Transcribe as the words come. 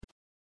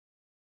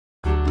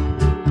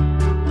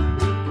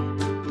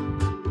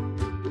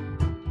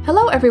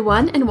Hello,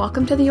 everyone, and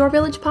welcome to the Your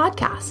Village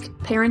podcast,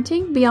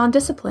 Parenting Beyond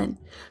Discipline,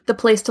 the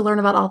place to learn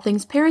about all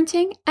things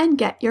parenting and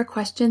get your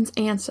questions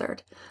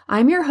answered.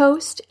 I'm your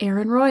host,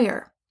 Erin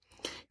Royer.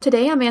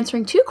 Today, I'm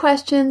answering two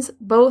questions,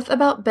 both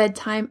about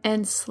bedtime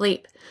and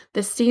sleep.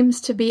 This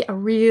seems to be a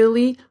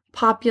really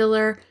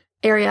popular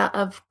area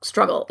of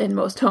struggle in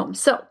most homes.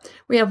 So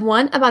we have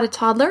one about a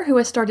toddler who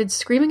has started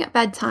screaming at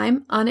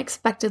bedtime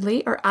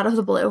unexpectedly or out of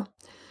the blue,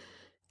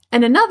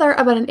 and another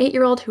about an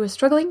 8-year-old who is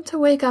struggling to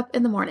wake up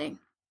in the morning.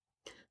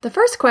 The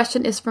first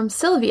question is from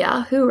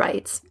Sylvia, who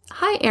writes,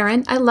 "Hi,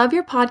 Erin. I love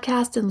your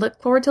podcast and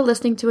look forward to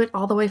listening to it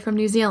all the way from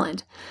New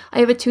Zealand. I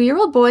have a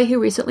 2-year-old boy who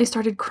recently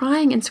started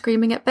crying and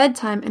screaming at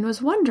bedtime and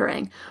was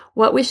wondering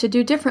what we should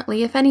do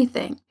differently, if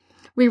anything.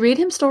 We read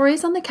him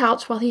stories on the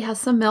couch while he has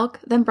some milk,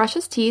 then brush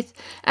his teeth,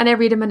 and I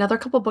read him another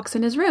couple books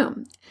in his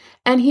room.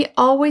 And he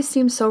always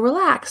seems so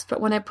relaxed, but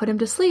when I put him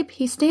to sleep,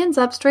 he stands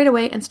up straight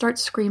away and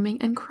starts screaming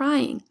and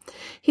crying.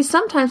 He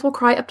sometimes will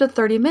cry up to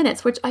 30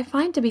 minutes, which I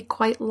find to be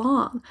quite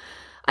long.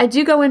 I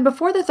do go in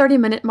before the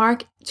 30-minute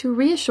mark to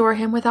reassure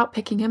him without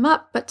picking him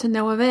up, but to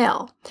no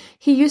avail.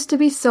 He used to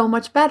be so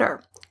much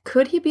better.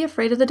 Could he be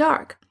afraid of the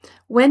dark?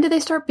 When do they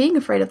start being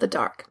afraid of the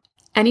dark?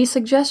 Any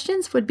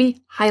suggestions would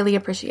be highly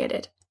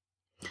appreciated."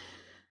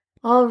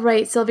 All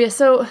right, Sylvia.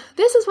 So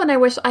this is when I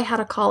wish I had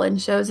a call-in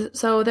show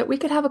so that we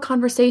could have a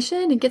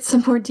conversation and get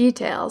some more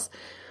details.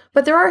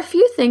 But there are a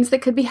few things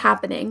that could be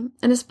happening,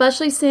 and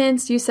especially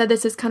since you said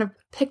this is kind of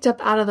picked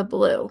up out of the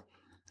blue.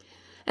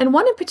 And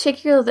one in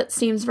particular that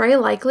seems very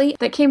likely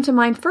that came to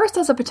mind first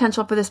as a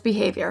potential for this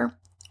behavior,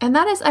 and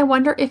that is I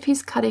wonder if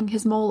he's cutting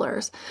his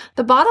molars.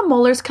 The bottom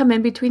molars come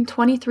in between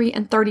 23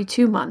 and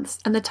 32 months,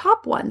 and the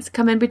top ones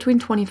come in between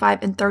 25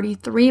 and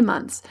 33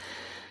 months.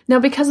 Now,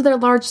 because of their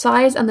large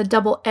size and the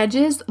double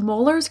edges,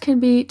 molars can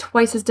be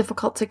twice as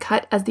difficult to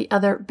cut as the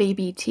other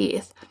baby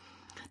teeth.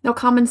 Now,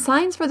 common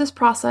signs for this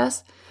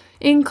process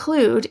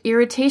include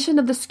irritation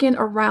of the skin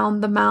around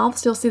the mouth,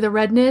 so you'll see the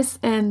redness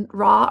and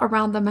raw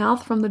around the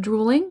mouth from the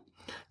drooling,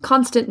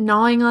 constant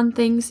gnawing on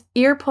things,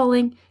 ear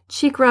pulling,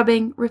 cheek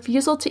rubbing,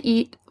 refusal to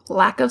eat,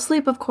 lack of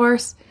sleep, of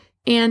course,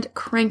 and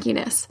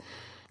crankiness.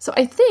 So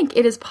I think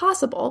it is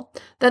possible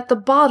that the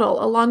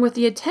bottle, along with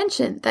the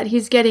attention that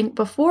he's getting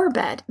before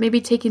bed, may be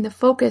taking the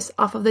focus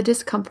off of the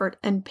discomfort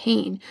and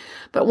pain.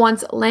 But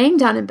once laying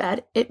down in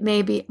bed, it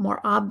may be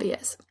more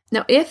obvious.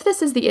 Now, if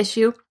this is the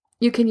issue,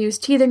 you can use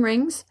teething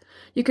rings.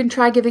 You can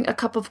try giving a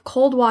cup of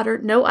cold water,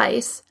 no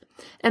ice,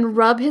 and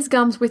rub his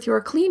gums with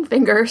your clean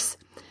fingers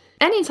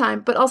anytime,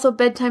 but also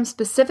bedtime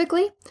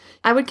specifically.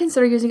 I would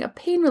consider using a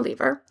pain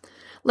reliever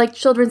like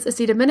children's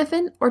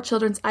acetaminophen or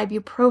children's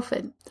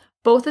ibuprofen.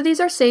 Both of these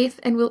are safe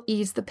and will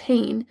ease the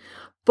pain.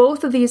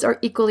 Both of these are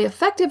equally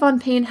effective on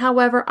pain.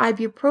 However,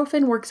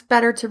 ibuprofen works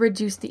better to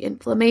reduce the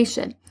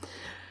inflammation.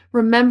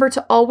 Remember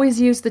to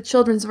always use the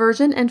children's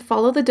version and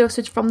follow the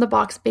dosage from the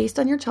box based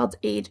on your child's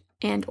age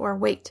and or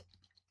weight.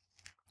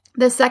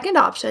 The second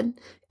option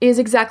is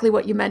exactly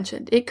what you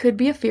mentioned. It could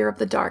be a fear of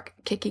the dark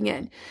kicking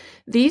in.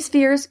 These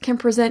fears can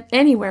present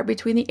anywhere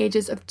between the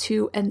ages of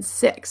 2 and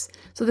 6.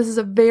 So this is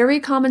a very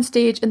common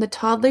stage in the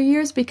toddler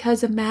years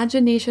because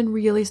imagination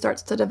really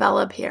starts to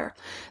develop here.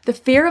 The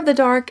fear of the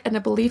dark and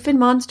a belief in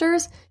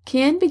monsters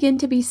can begin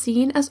to be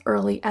seen as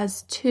early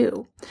as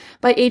 2.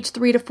 By age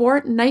 3 to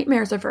 4,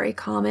 nightmares are very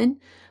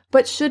common,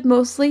 but should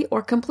mostly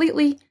or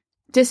completely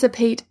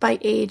dissipate by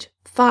age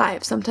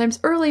 5, sometimes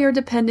earlier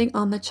depending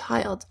on the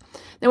child.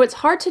 Now, it's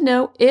hard to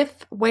know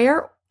if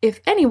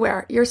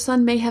anywhere, your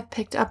son may have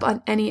picked up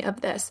on any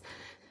of this,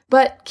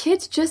 but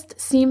kids just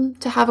seem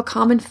to have a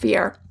common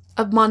fear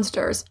of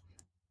monsters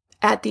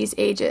at these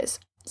ages.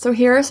 So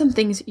here are some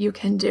things you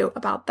can do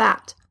about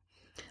that.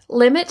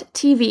 Limit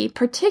TV,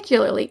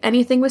 particularly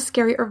anything with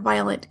scary or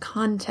violent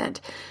content.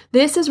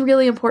 This is a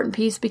really important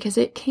piece because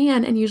it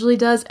can and usually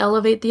does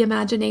elevate the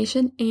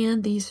imagination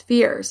and these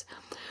fears.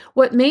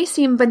 What may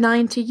seem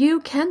benign to you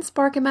can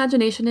spark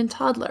imagination in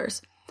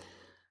toddlers.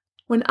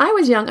 When I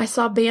was young, I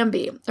saw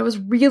Bambi. I was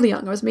really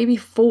young. I was maybe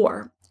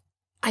 4.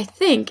 I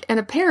think, and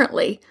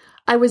apparently,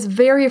 I was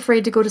very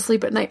afraid to go to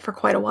sleep at night for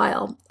quite a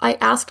while. I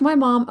asked my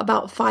mom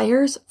about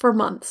fires for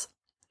months.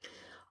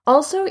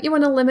 Also, you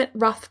want to limit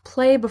rough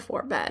play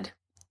before bed.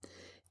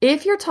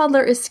 If your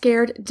toddler is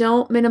scared,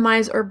 don't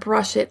minimize or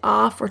brush it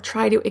off or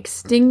try to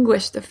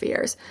extinguish the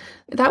fears.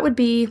 That would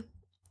be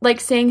like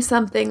saying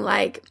something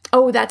like,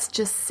 "Oh, that's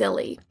just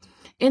silly."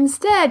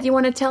 Instead, you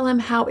want to tell him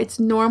how it's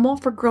normal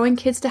for growing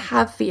kids to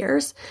have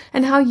fears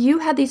and how you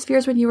had these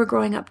fears when you were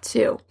growing up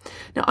too.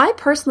 Now, I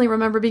personally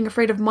remember being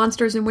afraid of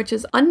monsters and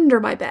witches under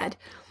my bed.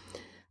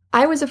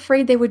 I was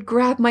afraid they would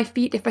grab my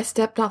feet if I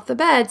stepped off the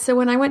bed, so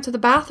when I went to the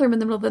bathroom in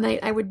the middle of the night,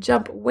 I would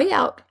jump way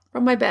out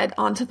from my bed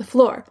onto the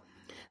floor.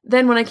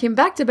 Then when I came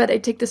back to bed,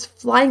 I'd take this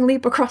flying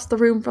leap across the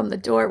room from the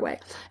doorway.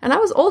 And I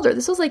was older.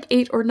 This was like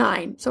 8 or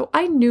 9. So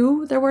I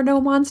knew there were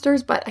no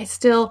monsters, but I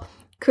still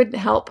couldn't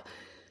help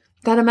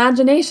that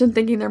imagination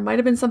thinking there might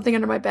have been something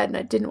under my bed and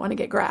I didn't want to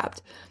get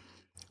grabbed.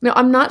 Now,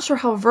 I'm not sure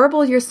how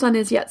verbal your son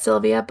is yet,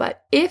 Sylvia,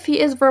 but if he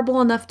is verbal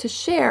enough to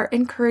share,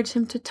 encourage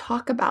him to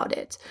talk about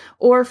it.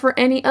 Or for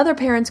any other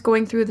parents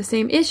going through the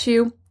same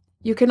issue,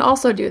 you can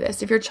also do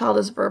this. If your child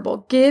is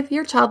verbal, give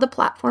your child the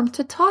platform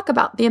to talk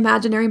about the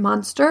imaginary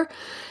monster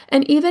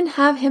and even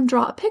have him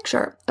draw a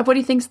picture of what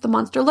he thinks the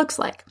monster looks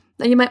like.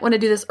 Now, you might want to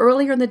do this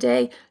earlier in the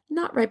day,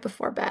 not right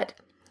before bed.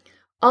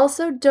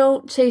 Also,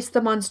 don't chase the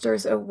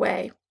monsters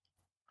away.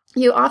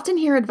 You often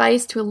hear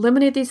advice to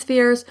eliminate these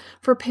fears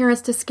for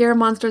parents to scare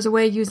monsters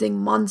away using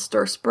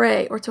monster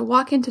spray or to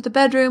walk into the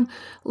bedroom,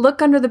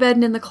 look under the bed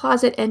and in the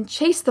closet, and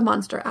chase the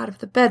monster out of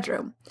the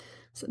bedroom.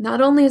 So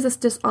not only is this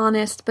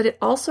dishonest, but it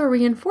also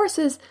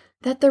reinforces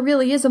that there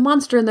really is a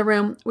monster in the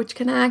room, which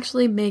can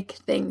actually make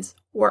things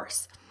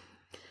worse.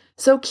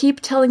 So keep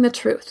telling the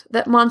truth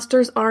that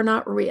monsters are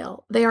not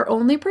real. They are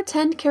only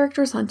pretend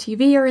characters on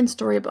TV or in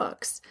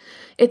storybooks.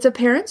 It's a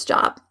parent's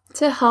job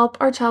to help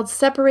our child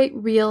separate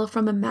real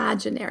from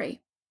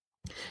imaginary.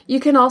 You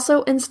can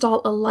also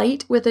install a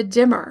light with a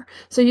dimmer,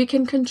 so you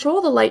can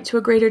control the light to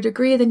a greater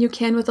degree than you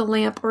can with a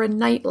lamp or a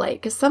night light,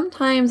 because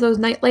sometimes those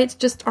night lights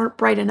just aren't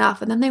bright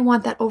enough, and then they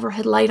want that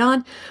overhead light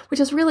on,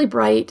 which is really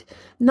bright,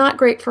 not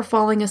great for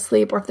falling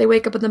asleep, or if they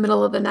wake up in the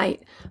middle of the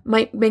night,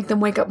 might make them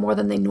wake up more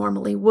than they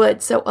normally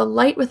would. So a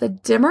light with a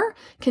dimmer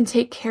can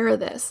take care of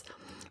this.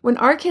 When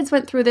our kids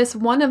went through this,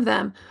 one of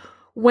them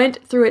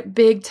went through it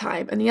big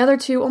time, and the other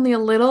two only a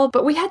little,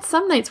 but we had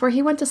some nights where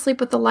he went to sleep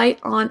with the light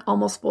on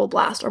almost full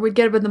blast, or we'd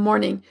get up in the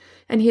morning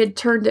and he had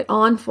turned it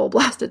on full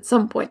blast at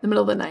some point in the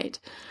middle of the night.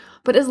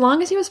 But as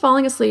long as he was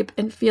falling asleep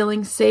and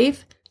feeling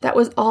safe, that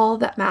was all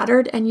that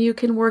mattered, and you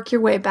can work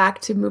your way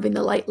back to moving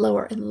the light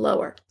lower and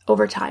lower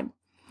over time.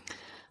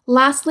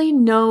 Lastly,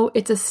 know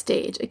it's a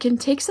stage. It can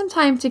take some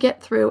time to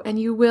get through, and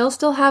you will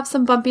still have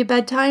some bumpy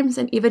bedtimes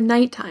and even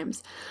night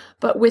times.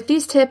 But with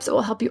these tips, it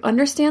will help you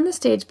understand the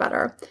stage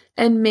better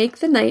and make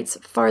the nights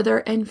farther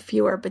and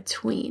fewer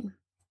between.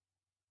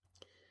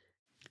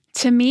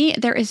 To me,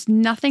 there is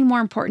nothing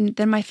more important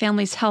than my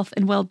family's health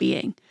and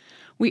well-being.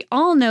 We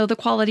all know the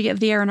quality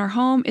of the air in our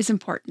home is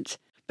important.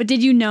 But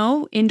did you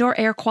know indoor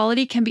air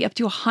quality can be up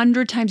to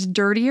 100 times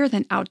dirtier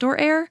than outdoor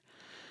air?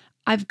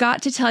 I've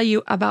got to tell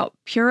you about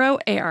Puro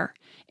Air.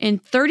 In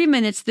 30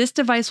 minutes, this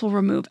device will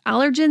remove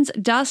allergens,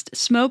 dust,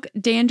 smoke,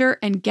 dander,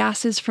 and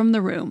gases from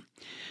the room.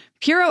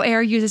 Puro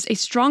Air uses a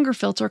stronger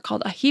filter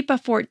called a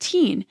HEPA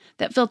 14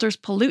 that filters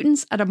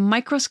pollutants at a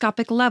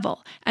microscopic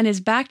level and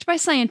is backed by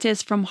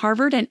scientists from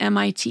Harvard and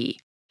MIT.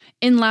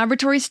 In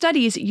laboratory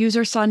studies,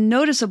 users saw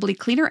noticeably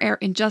cleaner air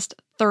in just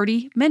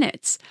 30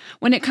 minutes.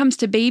 When it comes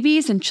to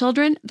babies and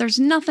children, there's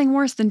nothing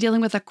worse than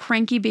dealing with a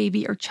cranky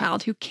baby or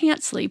child who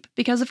can't sleep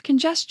because of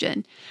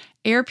congestion.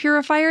 Air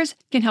purifiers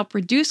can help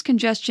reduce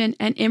congestion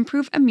and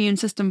improve immune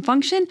system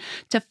function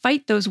to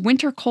fight those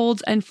winter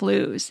colds and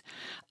flus.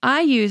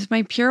 I use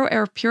my Puro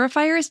Air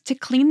purifiers to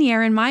clean the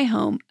air in my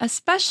home,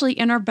 especially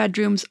in our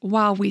bedrooms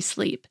while we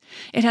sleep.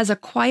 It has a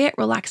quiet,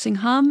 relaxing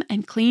hum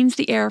and cleans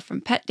the air from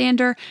pet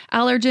dander,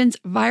 allergens,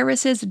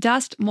 viruses,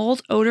 dust,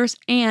 mold, odors,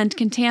 and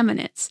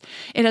contaminants.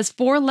 It has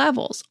 4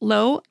 levels: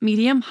 low,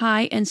 medium,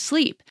 high, and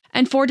sleep,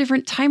 and 4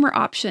 different timer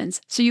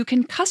options so you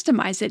can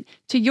customize it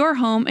to your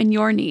home and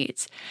your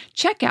needs.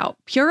 Check out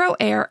Puro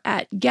Air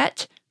at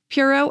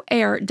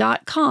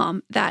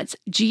getpuroair.com. That's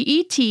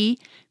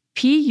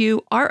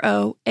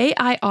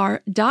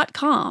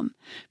GETPUROAIR.com.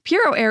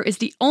 Puro Air is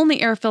the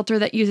only air filter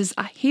that uses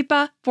a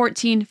HEPA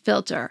 14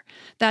 filter.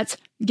 That's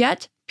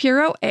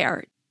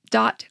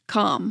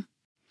getpuroair.com.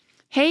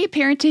 Hey,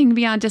 Parenting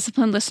Beyond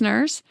Discipline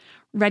listeners.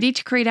 Ready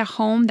to create a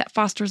home that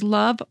fosters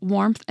love,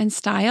 warmth, and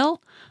style?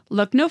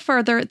 Look no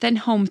further than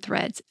Home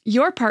Threads,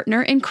 your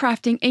partner in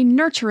crafting a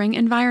nurturing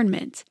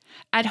environment.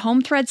 At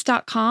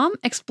homethreads.com,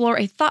 explore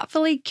a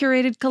thoughtfully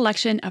curated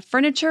collection of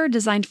furniture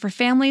designed for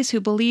families who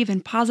believe in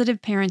positive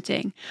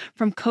parenting.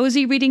 From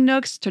cozy reading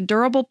nooks to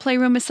durable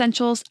playroom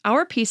essentials,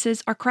 our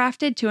pieces are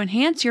crafted to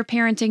enhance your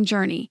parenting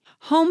journey.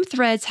 Home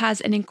Threads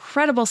has an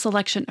incredible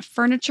selection of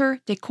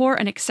furniture, decor,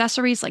 and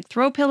accessories like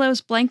throw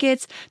pillows,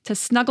 blankets, to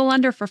snuggle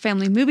under for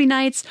family movie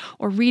nights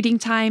or reading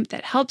time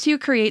that helps you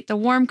create the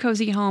warm,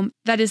 cozy home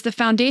that is the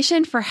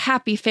foundation for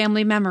happy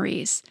family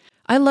memories.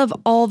 I love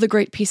all the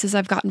great pieces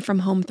I've gotten from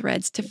Home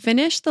Threads to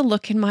finish the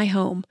look in my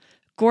home.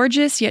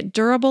 Gorgeous yet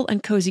durable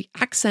and cozy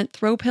accent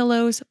throw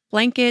pillows,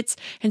 blankets,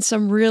 and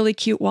some really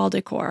cute wall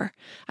decor.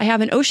 I have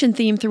an ocean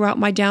theme throughout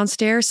my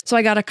downstairs, so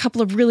I got a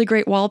couple of really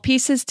great wall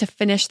pieces to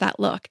finish that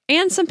look,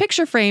 and some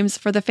picture frames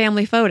for the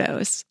family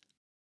photos.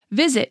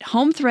 Visit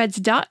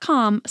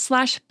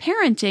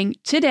homethreads.com/parenting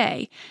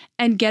today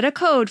and get a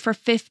code for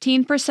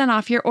 15%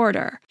 off your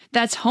order.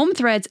 That's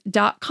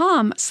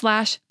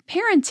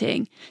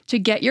homethreads.com/parenting to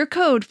get your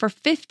code for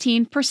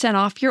 15%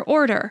 off your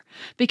order,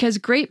 because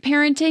great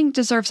parenting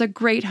deserves a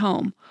great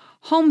home.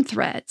 Home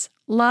Threads.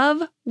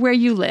 Love where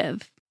you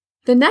live.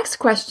 The next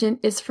question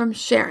is from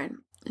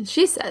Sharon. And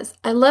she says,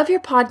 I love your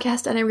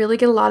podcast and I really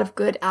get a lot of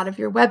good out of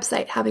your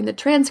website, having the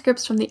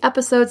transcripts from the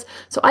episodes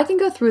so I can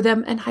go through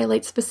them and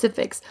highlight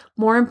specifics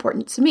more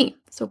important to me.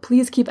 So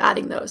please keep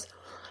adding those.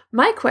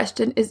 My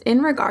question is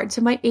in regard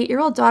to my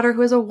 8-year-old daughter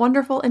who is a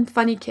wonderful and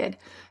funny kid.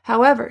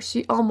 However,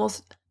 she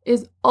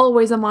is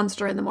always a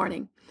monster in the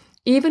morning.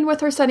 Even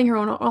with her setting her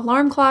own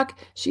alarm clock,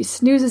 she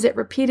snoozes it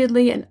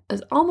repeatedly and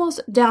is almost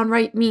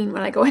downright mean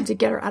when I go in to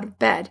get her out of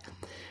bed.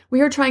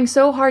 We are trying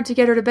so hard to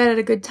get her to bed at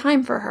a good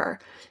time for her.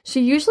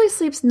 She usually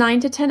sleeps 9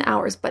 to 10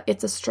 hours, but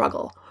it's a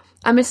struggle.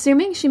 I'm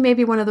assuming she may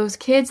be one of those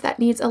kids that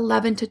needs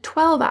 11 to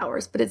 12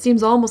 hours, but it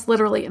seems almost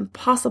literally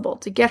impossible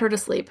to get her to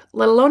sleep,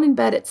 let alone in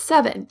bed at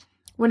 7,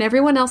 when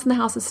everyone else in the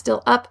house is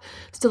still up,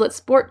 still at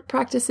sport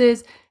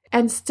practices,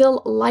 and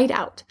still light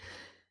out.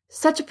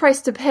 Such a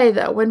price to pay,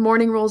 though, when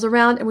morning rolls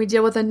around and we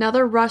deal with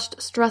another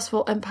rushed,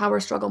 stressful, and power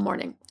struggle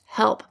morning.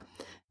 Help.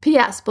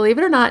 P.S. Believe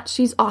it or not,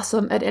 she's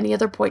awesome at any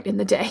other point in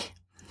the day.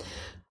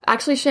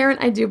 Actually, Sharon,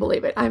 I do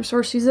believe it. I'm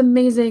sure she's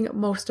amazing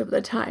most of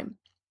the time.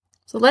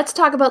 So let's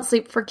talk about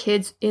sleep for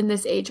kids in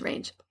this age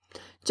range.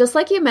 Just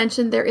like you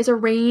mentioned, there is a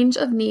range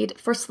of need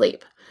for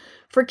sleep.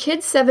 For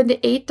kids 7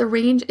 to 8, the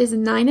range is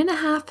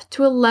 9.5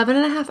 to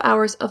 11.5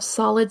 hours of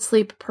solid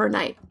sleep per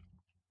night.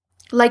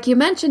 Like you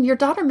mentioned, your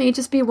daughter may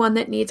just be one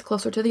that needs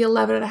closer to the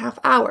 11.5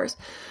 hours,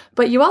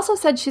 but you also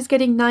said she's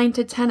getting 9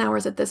 to 10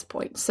 hours at this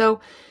point. So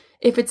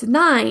if it's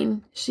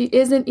 9, she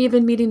isn't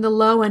even meeting the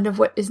low end of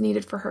what is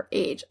needed for her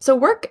age. So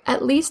work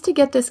at least to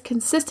get this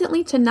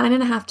consistently to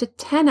 9.5 to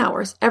 10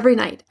 hours every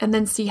night and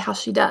then see how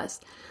she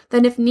does.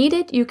 Then if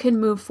needed, you can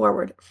move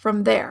forward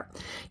from there.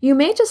 You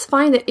may just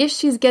find that if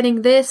she's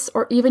getting this,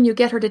 or even you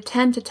get her to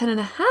 10 to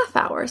 10.5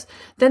 hours,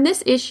 then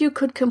this issue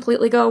could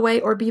completely go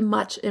away or be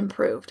much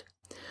improved.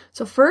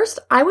 So first,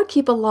 I would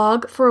keep a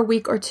log for a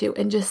week or 2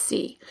 and just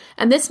see.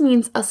 And this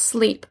means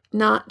asleep,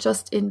 not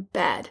just in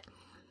bed.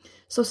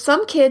 So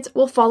some kids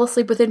will fall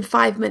asleep within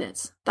 5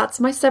 minutes. That's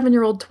my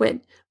 7-year-old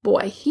twin.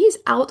 Boy, he's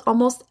out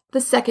almost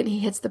the second he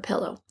hits the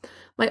pillow.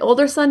 My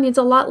older son needs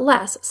a lot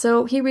less,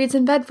 so he reads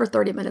in bed for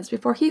 30 minutes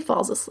before he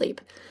falls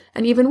asleep.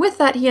 And even with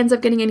that, he ends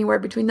up getting anywhere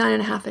between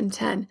 9.5 and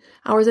 10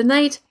 hours a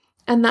night,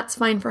 and that's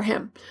fine for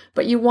him.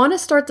 But you want to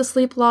start the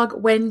sleep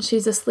log when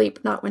she's asleep,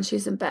 not when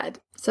she's in bed.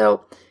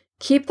 So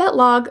keep that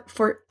log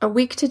for a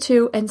week to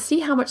 2 and see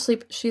how much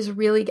sleep she's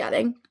really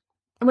getting.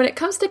 And when it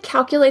comes to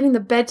calculating the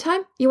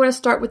bedtime, you want to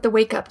start with the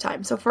wake-up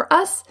time. So for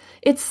us,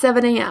 it's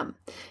 7 a.m.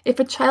 If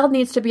a child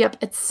needs to be up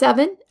at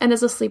 7 and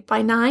is asleep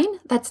by 9,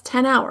 that's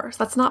 10 hours.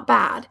 That's not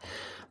bad.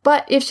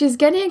 But if she's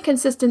getting a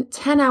consistent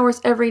 10 hours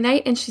every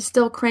night and she's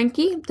still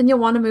cranky, then you'll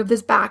want to move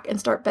this back and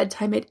start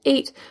bedtime at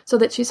 8 so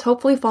that she's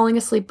hopefully falling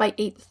asleep by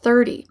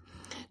 8:30.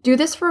 Do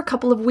this for a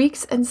couple of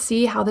weeks and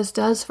see how this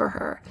does for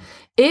her.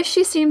 If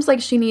she seems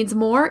like she needs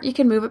more, you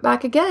can move it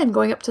back again,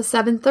 going up to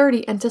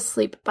 7:30 and to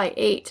sleep by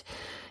 8.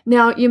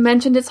 Now, you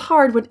mentioned it's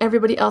hard when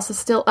everybody else is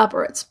still up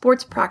or at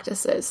sports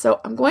practices, so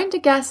I'm going to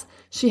guess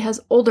she has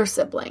older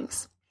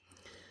siblings.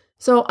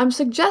 So I'm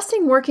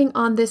suggesting working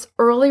on this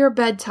earlier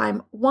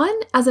bedtime, one,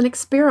 as an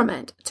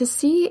experiment to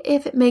see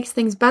if it makes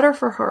things better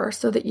for her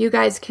so that you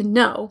guys can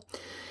know.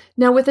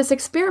 Now, with this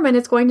experiment,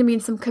 it's going to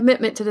mean some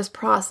commitment to this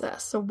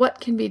process. So what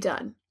can be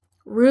done?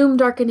 Room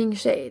darkening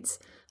shades.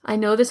 I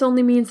know this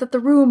only means that the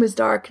room is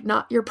dark,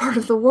 not your part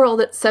of the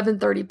world at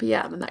 7:30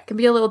 p.m., and that can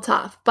be a little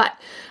tough, but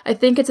I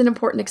think it's an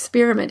important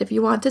experiment if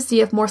you want to see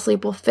if more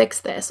sleep will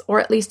fix this, or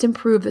at least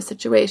improve the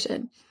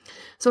situation.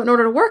 So in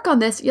order to work on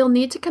this, you'll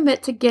need to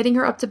commit to getting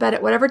her up to bed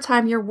at whatever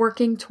time you're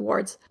working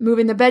towards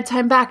moving the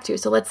bedtime back to.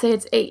 So let's say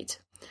it's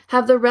 8.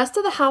 Have the rest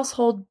of the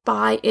household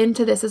buy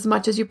into this as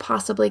much as you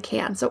possibly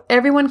can. So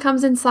everyone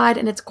comes inside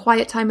and it's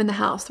quiet time in the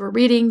house. We're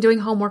reading, doing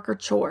homework, or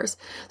chores.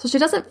 So she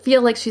doesn't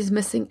feel like she's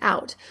missing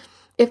out.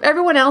 If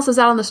everyone else is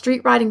out on the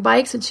street riding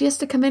bikes and she has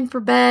to come in for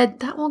bed,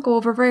 that won't go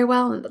over very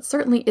well, and that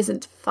certainly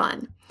isn't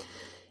fun.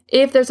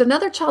 If there's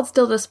another child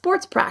still at a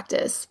sports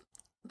practice,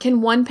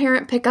 can one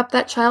parent pick up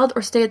that child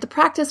or stay at the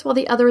practice while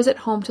the other is at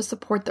home to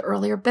support the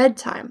earlier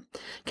bedtime?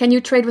 Can you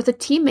trade with a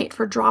teammate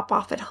for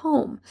drop-off at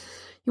home?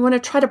 You want to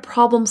try to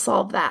problem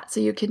solve that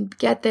so you can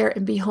get there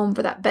and be home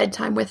for that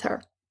bedtime with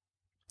her.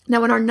 Now,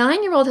 when our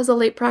 9-year-old has a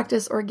late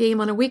practice or a game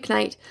on a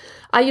weeknight,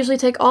 I usually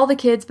take all the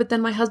kids, but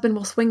then my husband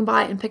will swing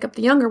by and pick up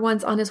the younger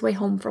ones on his way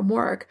home from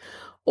work.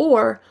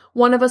 Or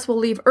one of us will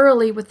leave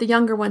early with the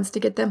younger ones to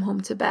get them home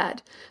to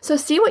bed. So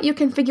see what you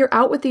can figure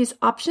out with these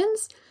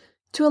options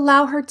to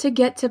allow her to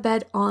get to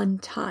bed on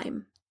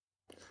time.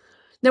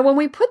 Now, when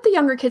we put the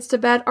younger kids to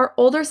bed, our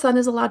older son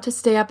is allowed to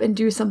stay up and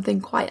do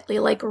something quietly,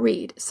 like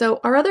read. So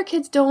our other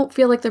kids don't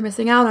feel like they're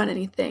missing out on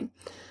anything.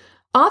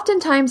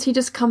 Oftentimes, he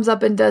just comes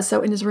up and does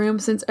so in his room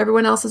since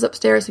everyone else is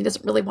upstairs. He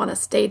doesn't really want to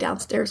stay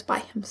downstairs by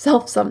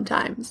himself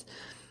sometimes.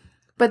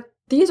 But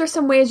these are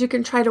some ways you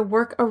can try to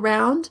work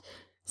around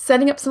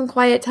setting up some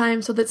quiet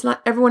time so that it's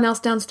not everyone else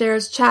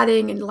downstairs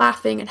chatting and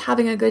laughing and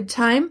having a good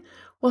time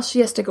while she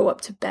has to go up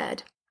to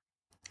bed.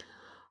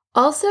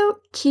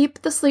 Also,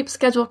 keep the sleep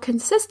schedule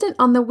consistent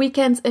on the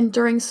weekends and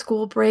during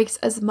school breaks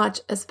as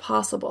much as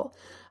possible.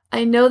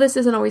 I know this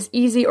isn't always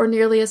easy or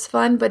nearly as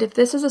fun, but if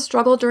this is a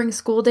struggle during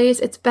school days,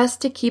 it's best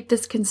to keep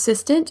this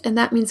consistent, and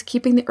that means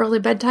keeping the early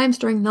bedtimes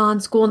during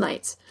non-school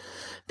nights.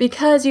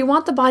 because you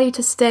want the body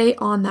to stay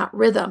on that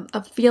rhythm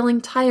of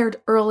feeling tired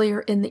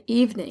earlier in the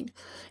evening.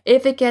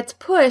 If it gets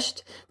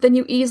pushed, then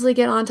you easily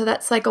get onto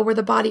that cycle where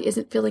the body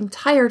isn't feeling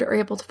tired or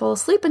able to fall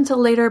asleep until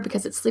later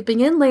because it's sleeping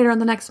in later on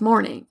the next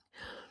morning.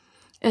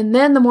 And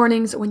then the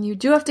mornings when you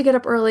do have to get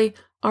up early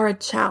are a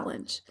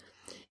challenge.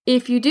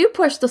 If you do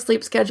push the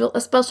sleep schedule,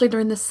 especially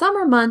during the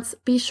summer months,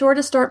 be sure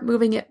to start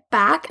moving it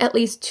back at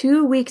least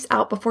 2 weeks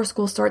out before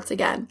school starts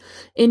again,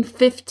 in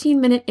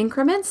 15-minute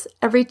increments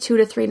every 2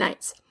 to 3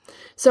 nights.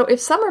 So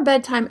if summer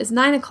bedtime is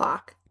 9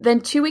 o'clock,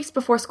 then 2 weeks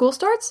before school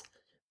starts,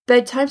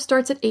 bedtime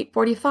starts at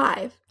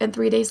 8:45, and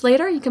 3 days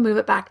later you can move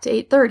it back to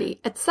 8:30,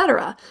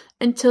 etc.,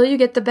 until you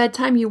get the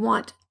bedtime you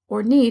want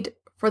or need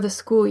for the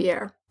school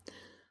year.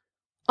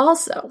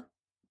 Also,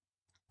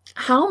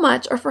 how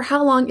much or for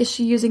how long is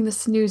she using the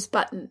snooze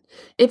button?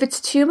 If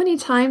it's too many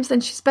times,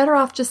 then she's better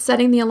off just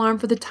setting the alarm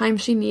for the time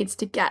she needs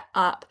to get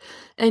up.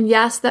 And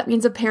yes, that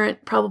means a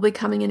parent probably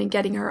coming in and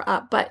getting her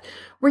up, but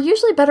we're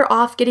usually better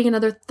off getting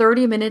another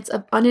 30 minutes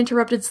of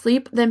uninterrupted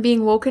sleep than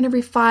being woken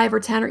every 5 or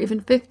 10 or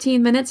even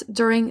 15 minutes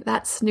during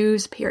that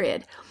snooze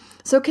period.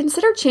 So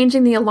consider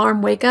changing the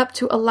alarm wake up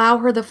to allow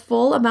her the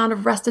full amount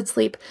of rested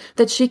sleep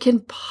that she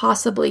can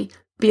possibly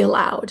be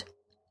allowed.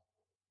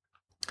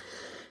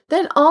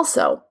 Then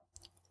also,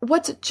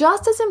 what's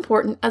just as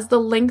important as the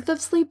length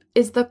of sleep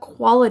is the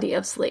quality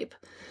of sleep.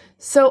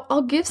 So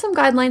I'll give some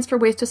guidelines for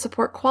ways to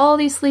support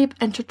quality sleep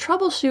and to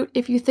troubleshoot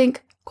if you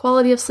think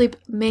quality of sleep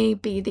may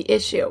be the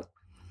issue.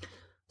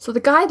 So the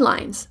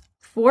guidelines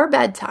for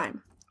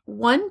bedtime: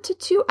 1 to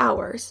 2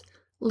 hours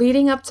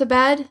leading up to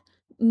bed,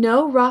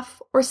 no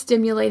rough or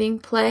stimulating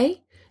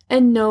play,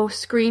 and no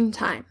screen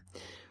time.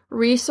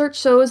 Research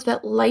shows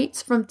that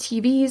lights from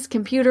TVs,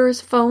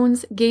 computers,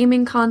 phones,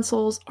 gaming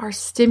consoles are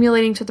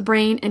stimulating to the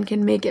brain and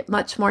can make it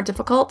much more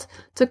difficult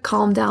to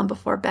calm down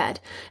before bed.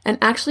 And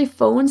actually,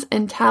 phones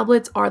and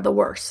tablets are the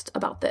worst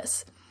about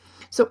this.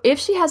 So if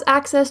she has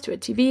access to a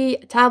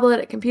TV, a tablet,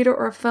 a computer,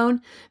 or a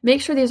phone,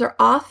 make sure these are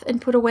off and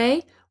put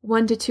away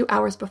 1 to 2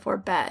 hours before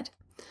bed.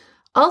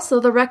 Also,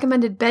 the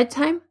recommended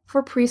bedtime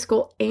for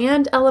preschool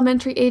and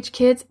elementary age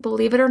kids,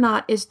 believe it or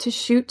not, is to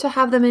shoot to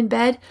have them in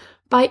bed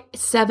by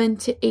 7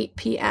 to 8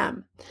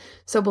 p.m.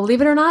 So believe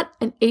it or not,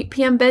 an 8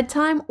 p.m.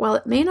 bedtime, while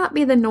it may not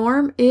be the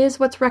norm, is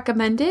what's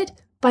recommended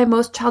by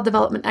most child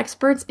development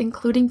experts,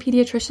 including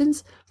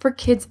pediatricians, for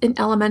kids in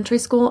elementary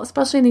school,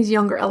 especially in these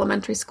younger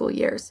elementary school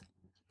years.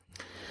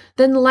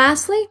 Then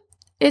lastly,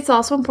 it's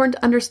also important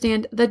to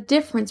understand the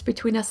difference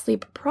between a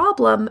sleep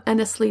problem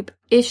and a sleep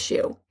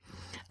issue.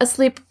 A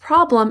sleep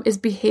problem is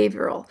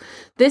behavioral.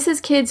 This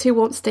is kids who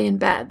won't stay in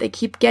bed. They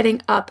keep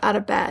getting up out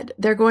of bed.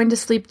 They're going to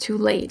sleep too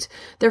late.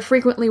 They're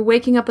frequently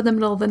waking up in the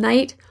middle of the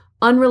night,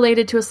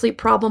 unrelated to a sleep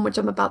problem, which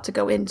I'm about to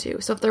go into.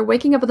 So if they're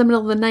waking up in the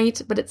middle of the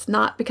night, but it's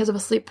not because of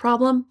a sleep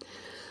problem,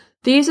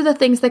 these are the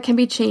things that can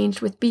be changed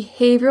with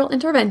behavioral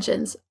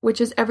interventions, which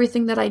is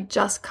everything that I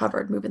just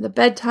covered: moving the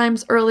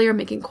bedtimes earlier,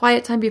 making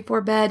quiet time before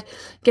bed,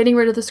 getting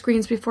rid of the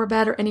screens before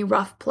bed, or any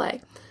rough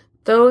play.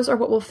 Those are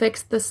what will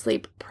fix the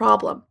sleep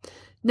problem.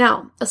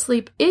 Now, a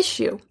sleep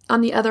issue,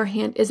 on the other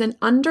hand, is an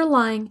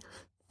underlying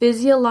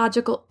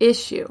physiological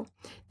issue.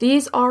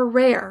 These are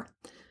rare,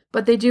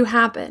 but they do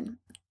happen.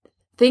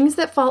 Things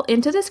that fall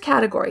into this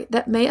category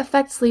that may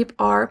affect sleep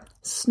are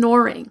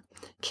snoring.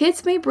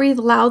 Kids may breathe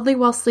loudly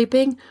while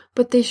sleeping,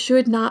 but they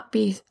should not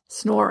be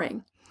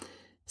snoring.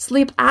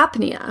 Sleep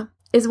apnea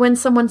is when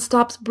someone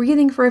stops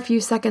breathing for a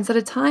few seconds at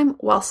a time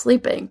while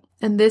sleeping,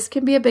 and this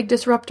can be a big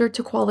disruptor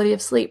to quality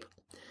of sleep.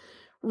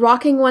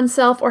 Rocking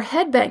oneself or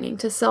headbanging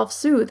to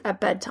self-soothe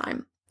at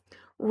bedtime.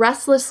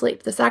 Restless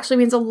sleep. This actually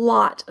means a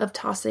lot of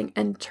tossing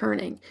and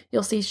turning.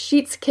 You'll see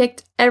sheets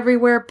kicked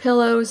everywhere,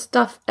 pillows,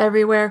 stuff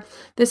everywhere.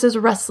 This is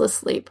restless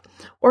sleep.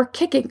 Or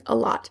kicking a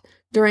lot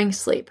during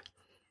sleep.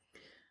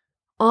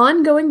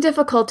 Ongoing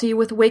difficulty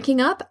with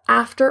waking up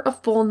after a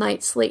full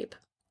night's sleep.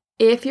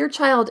 If your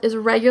child is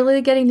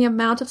regularly getting the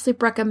amount of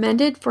sleep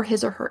recommended for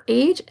his or her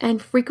age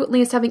and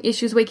frequently is having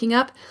issues waking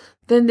up,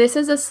 then this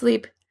is a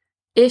sleep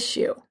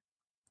issue,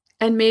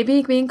 and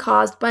maybe being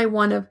caused by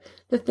one of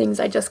the things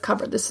I just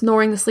covered: the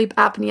snoring, the sleep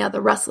apnea, the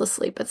restless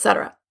sleep,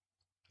 etc.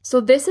 So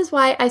this is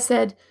why I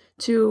said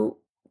to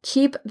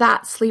keep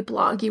that sleep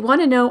log. You want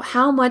to know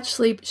how much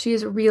sleep she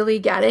is really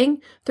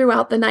getting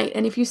throughout the night.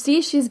 And if you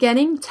see she's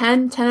getting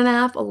 10, 10 and a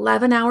half,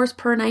 11 hours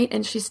per night,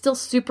 and she's still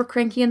super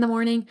cranky in the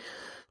morning,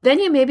 then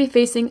you may be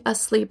facing a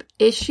sleep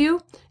issue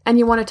and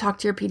you want to talk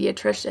to your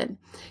pediatrician.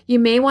 You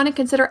may want to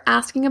consider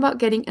asking about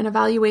getting an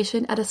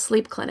evaluation at a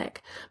sleep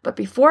clinic. But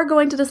before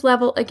going to this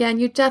level, again,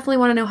 you definitely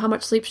want to know how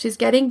much sleep she's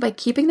getting by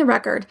keeping the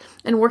record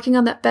and working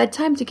on that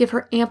bedtime to give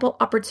her ample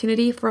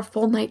opportunity for a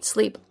full night's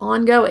sleep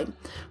ongoing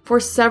for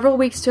several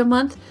weeks to a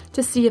month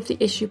to see if the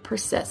issue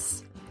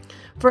persists.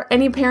 For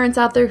any parents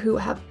out there who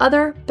have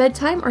other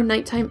bedtime or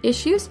nighttime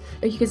issues,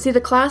 you can see the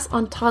class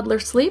on toddler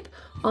sleep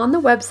on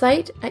the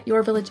website at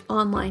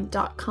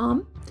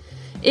yourvillageonline.com.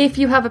 If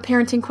you have a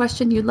parenting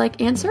question you'd like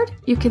answered,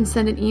 you can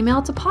send an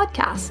email to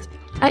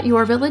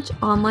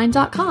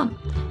podcast@yourvillageonline.com.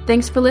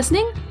 Thanks for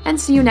listening, and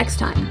see you next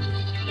time.